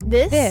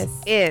This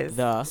is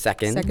The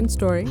Second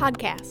Story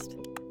Podcast.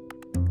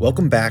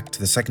 Welcome back to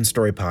the Second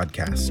Story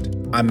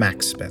Podcast. I'm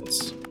Max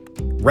Spitz.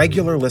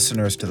 Regular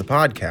listeners to the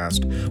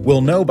podcast will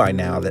know by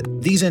now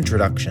that these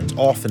introductions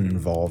often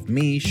involve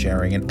me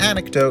sharing an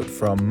anecdote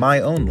from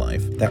my own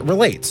life that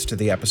relates to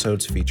the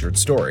episode's featured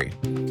story.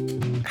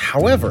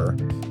 However,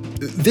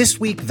 this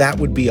week that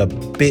would be a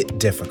bit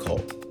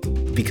difficult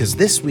because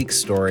this week's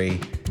story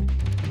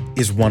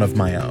is one of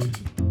my own.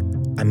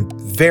 I'm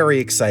very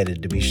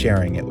excited to be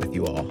sharing it with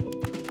you all.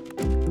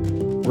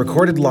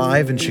 Recorded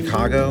live in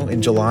Chicago in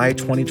July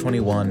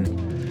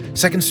 2021,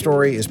 Second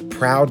Story is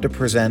proud to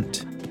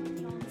present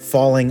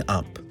Falling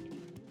Up.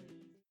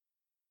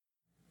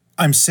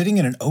 I'm sitting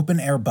in an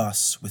open-air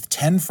bus with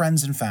 10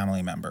 friends and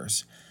family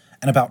members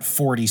and about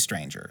 40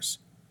 strangers.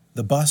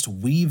 The bus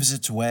weaves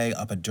its way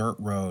up a dirt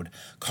road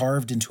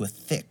carved into a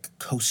thick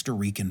Costa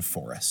Rican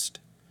forest.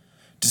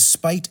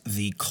 Despite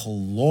the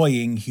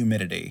cloying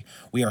humidity,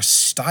 we are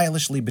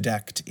stylishly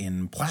bedecked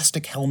in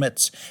plastic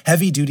helmets,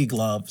 heavy-duty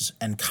gloves,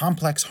 and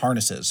complex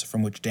harnesses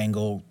from which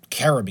dangle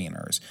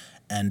carabiners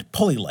and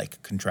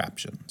pulley-like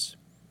contraptions.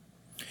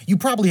 You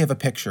probably have a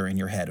picture in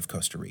your head of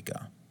Costa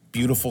Rica.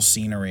 Beautiful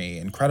scenery,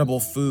 incredible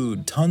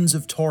food, tons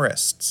of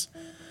tourists.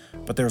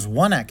 But there's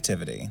one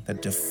activity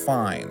that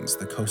defines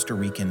the Costa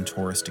Rican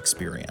tourist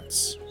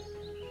experience: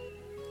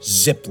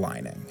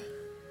 ziplining.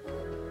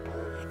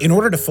 In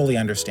order to fully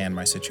understand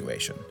my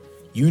situation,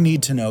 you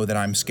need to know that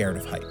I'm scared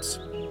of heights.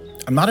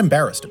 I'm not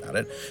embarrassed about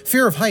it.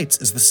 Fear of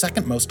heights is the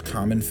second most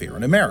common fear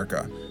in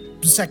America,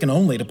 second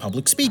only to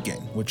public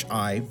speaking, which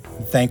I,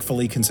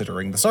 thankfully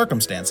considering the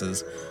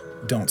circumstances,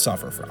 don't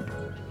suffer from.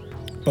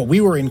 But we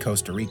were in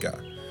Costa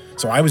Rica,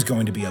 so I was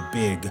going to be a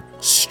big,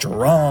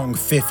 strong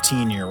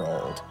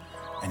 15-year-old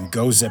and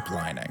go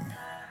ziplining.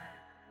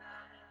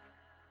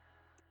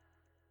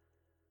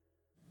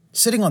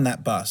 Sitting on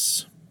that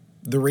bus,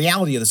 the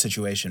reality of the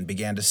situation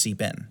began to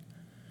seep in.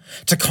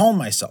 To calm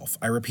myself,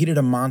 I repeated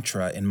a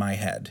mantra in my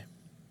head.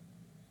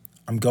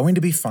 I'm going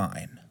to be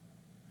fine.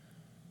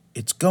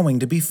 It's going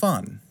to be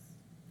fun.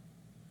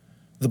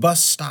 The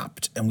bus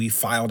stopped and we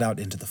filed out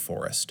into the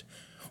forest.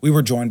 We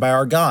were joined by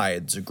our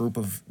guides, a group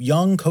of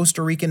young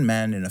Costa Rican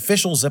men in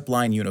official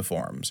zipline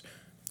uniforms,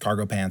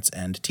 cargo pants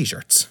and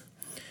t-shirts.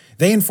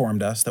 They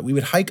informed us that we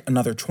would hike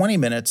another 20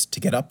 minutes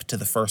to get up to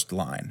the first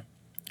line.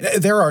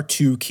 There are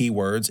two key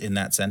words in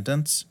that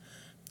sentence.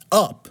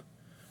 Up.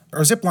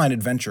 Our zipline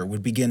adventure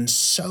would begin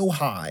so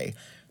high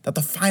that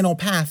the final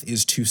path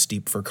is too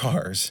steep for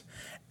cars.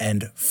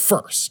 And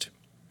first.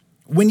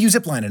 When you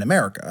zipline in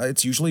America,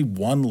 it's usually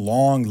one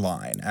long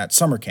line at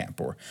summer camp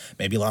or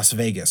maybe Las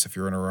Vegas if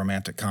you're in a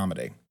romantic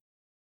comedy.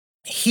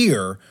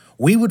 Here,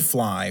 we would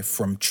fly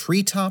from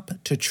treetop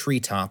to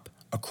treetop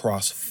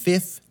across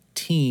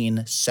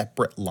 15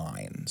 separate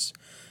lines,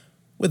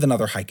 with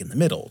another hike in the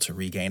middle to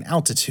regain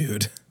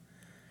altitude.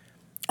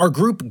 Our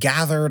group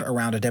gathered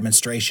around a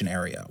demonstration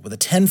area with a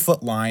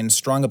 10-foot line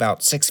strung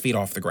about 6 feet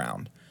off the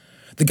ground.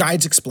 The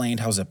guides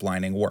explained how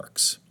ziplining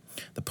works.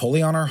 The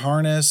pulley on our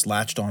harness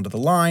latched onto the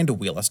line to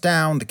wheel us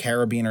down, the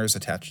carabiners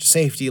attached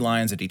safety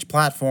lines at each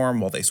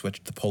platform while they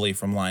switched the pulley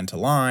from line to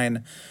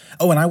line.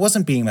 Oh, and I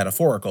wasn't being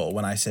metaphorical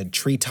when I said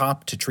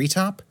treetop to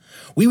treetop.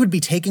 We would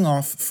be taking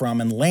off from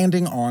and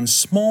landing on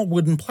small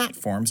wooden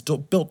platforms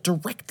built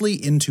directly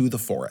into the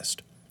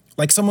forest,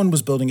 like someone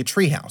was building a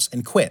treehouse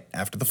and quit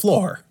after the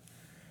floor.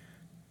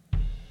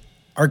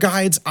 Our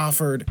guides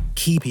offered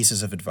key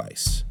pieces of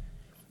advice.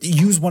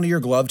 Use one of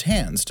your gloved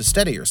hands to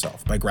steady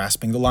yourself by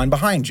grasping the line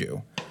behind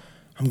you.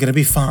 I'm gonna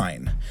be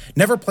fine.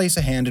 Never place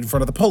a hand in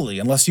front of the pulley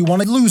unless you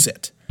want to lose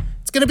it.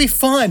 It's gonna be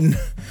fun.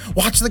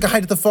 Watch the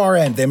guide at the far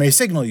end. They may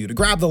signal you to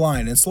grab the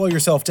line and slow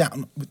yourself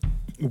down.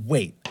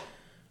 Wait.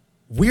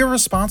 We're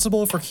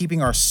responsible for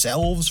keeping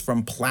ourselves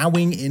from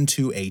plowing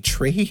into a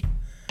tree?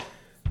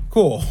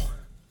 Cool.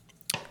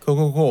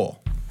 Cool.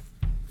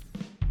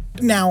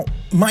 Now,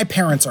 my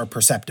parents are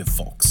perceptive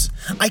folks.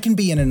 I can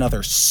be in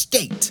another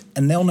state,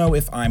 and they'll know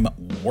if I'm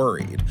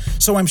worried.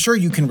 So I'm sure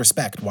you can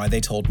respect why they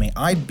told me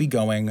I'd be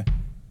going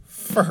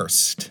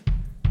first,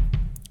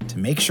 to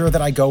make sure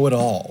that I go at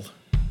all.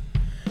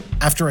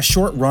 After a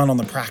short run on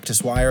the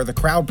practice wire, the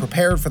crowd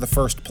prepared for the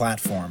first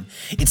platform.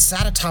 It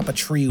sat atop a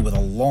tree with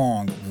a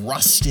long,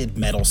 rusted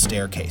metal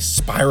staircase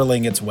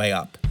spiraling its way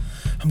up.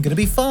 I'm gonna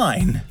be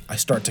fine. I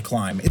start to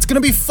climb. It's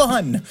gonna be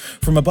fun.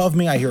 From above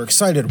me, I hear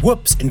excited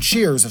whoops and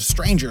cheers of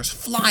strangers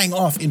flying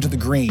off into the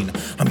green.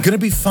 I'm gonna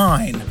be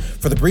fine.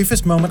 For the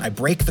briefest moment, I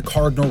break the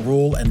cardinal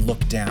rule and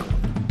look down.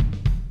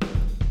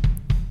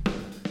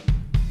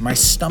 My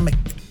stomach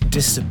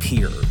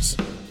disappears.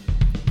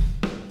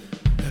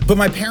 But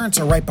my parents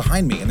are right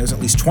behind me, and there's at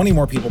least 20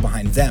 more people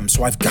behind them,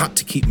 so I've got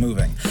to keep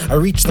moving. I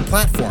reach the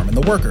platform, and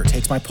the worker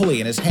takes my pulley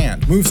in his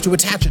hand, moves to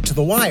attach it to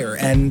the wire,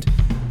 and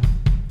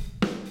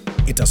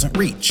it doesn't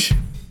reach.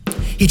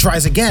 He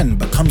tries again,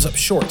 but comes up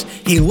short.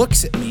 He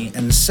looks at me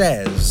and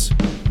says,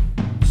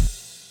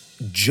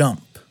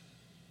 "Jump."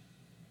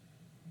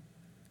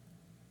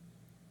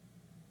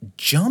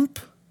 Jump?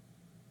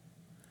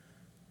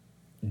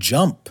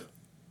 Jump.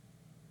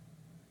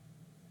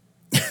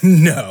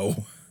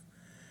 No.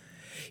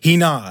 He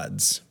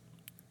nods.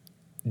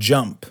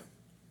 Jump.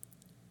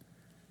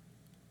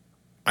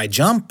 I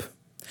jump.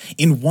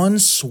 In one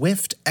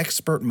swift,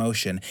 expert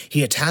motion,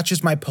 he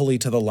attaches my pulley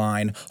to the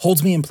line,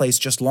 holds me in place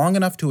just long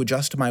enough to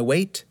adjust my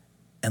weight,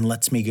 and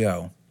lets me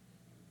go.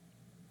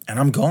 And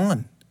I'm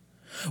gone.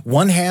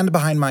 One hand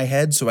behind my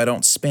head so I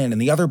don't spin,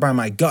 and the other by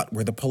my gut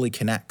where the pulley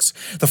connects.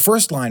 The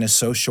first line is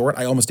so short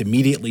I almost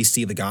immediately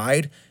see the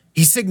guide.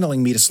 He's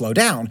signaling me to slow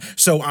down,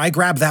 so I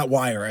grab that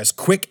wire as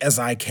quick as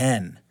I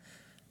can.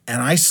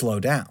 And I slow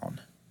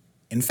down.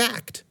 In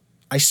fact,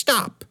 I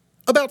stop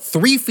about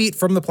 3 feet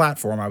from the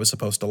platform I was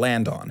supposed to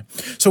land on.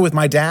 So with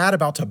my dad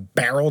about to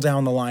barrel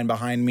down the line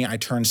behind me, I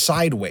turn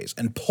sideways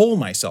and pull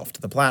myself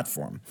to the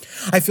platform.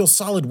 I feel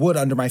solid wood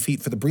under my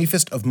feet for the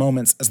briefest of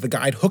moments as the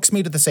guide hooks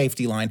me to the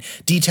safety line,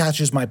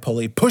 detaches my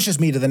pulley, pushes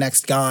me to the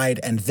next guide,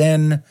 and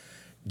then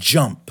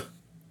jump.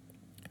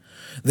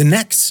 The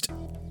next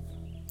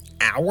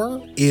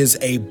hour is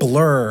a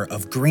blur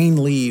of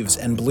green leaves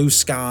and blue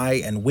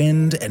sky and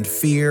wind and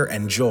fear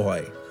and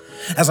joy.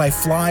 As I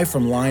fly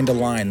from line to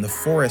line, the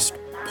forest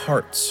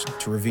parts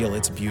to reveal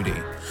its beauty.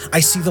 I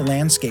see the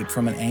landscape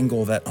from an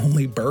angle that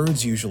only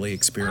birds usually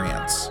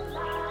experience.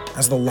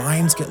 As the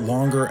lines get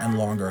longer and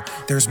longer,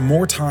 there's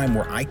more time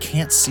where I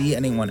can't see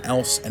anyone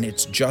else and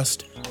it's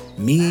just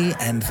me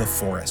and the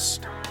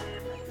forest.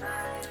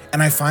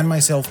 And I find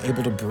myself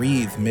able to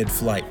breathe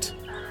mid-flight,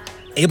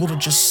 able to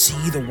just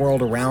see the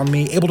world around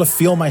me, able to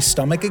feel my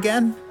stomach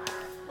again,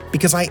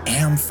 because I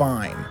am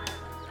fine,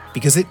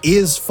 because it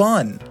is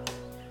fun.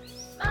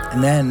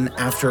 And then,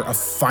 after a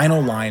final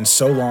line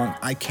so long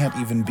I can't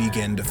even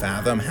begin to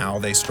fathom how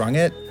they strung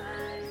it,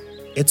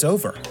 it's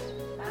over.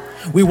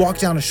 We walk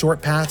down a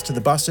short path to the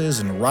buses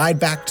and ride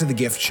back to the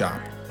gift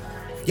shop.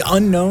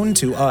 Unknown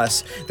to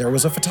us, there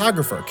was a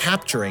photographer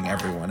capturing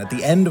everyone at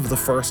the end of the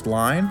first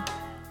line.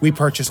 We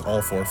purchase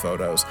all 4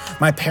 photos.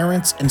 My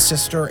parents and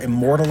sister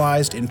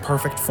immortalized in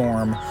perfect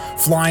form,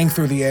 flying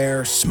through the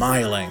air,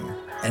 smiling.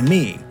 And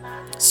me,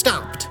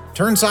 stopped,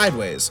 turned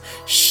sideways,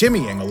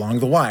 shimmying along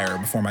the wire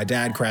before my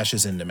dad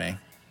crashes into me.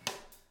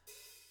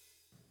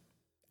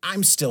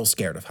 I'm still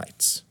scared of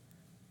heights,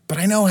 but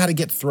I know how to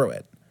get through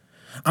it.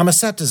 I'm a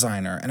set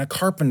designer and a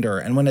carpenter,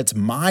 and when it's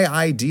my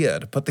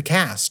idea to put the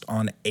cast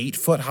on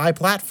 8-foot-high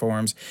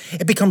platforms,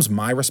 it becomes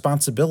my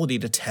responsibility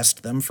to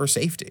test them for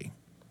safety.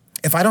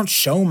 If I don't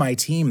show my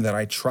team that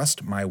I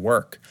trust my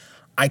work,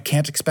 I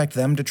can't expect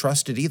them to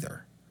trust it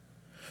either.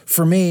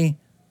 For me,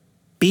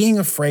 being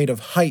afraid of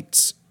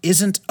heights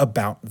isn't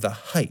about the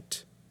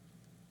height.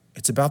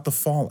 It's about the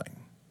falling.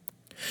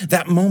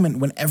 That moment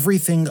when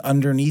everything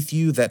underneath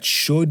you that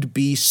should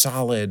be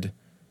solid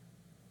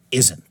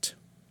isn't.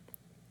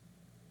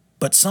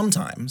 But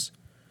sometimes,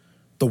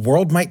 the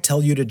world might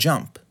tell you to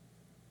jump,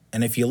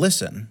 and if you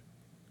listen,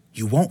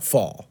 you won't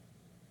fall.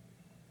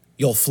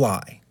 You'll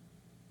fly.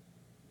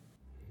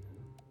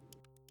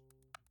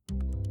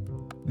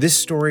 This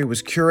story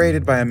was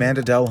curated by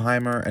Amanda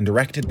Delheimer and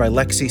directed by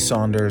Lexi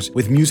Saunders,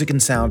 with music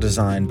and sound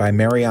design by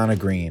Mariana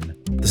Green.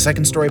 The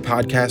Second Story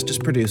podcast is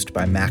produced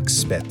by Max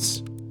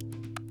Spitz.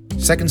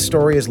 Second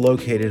Story is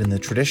located in the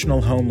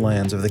traditional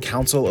homelands of the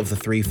Council of the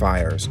Three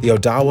Fires, the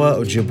Odawa,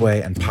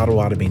 Ojibwe, and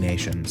Potawatomi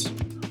nations.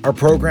 Our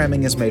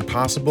programming is made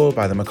possible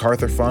by the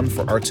MacArthur Fund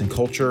for Arts and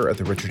Culture at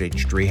the Richard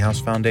H.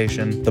 Driehaus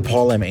Foundation, the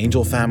Paul M.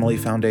 Angel Family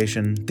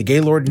Foundation, the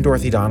Gaylord and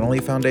Dorothy Donnelly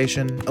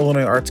Foundation,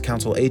 Illinois Arts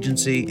Council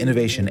Agency,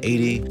 Innovation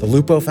 80, the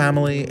Lupo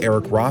family,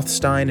 Eric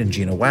Rothstein and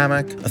Gina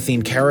Wamick,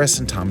 Athene Karras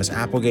and Thomas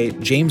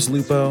Applegate, James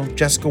Lupo,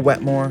 Jessica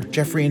Wetmore,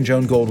 Jeffrey and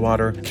Joan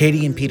Goldwater,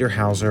 Katie and Peter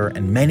Hauser,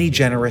 and many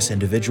generous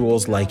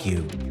individuals like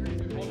you.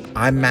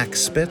 I'm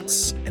Max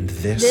Spitz, and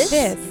this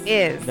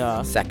is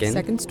the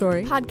Second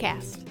Story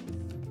podcast.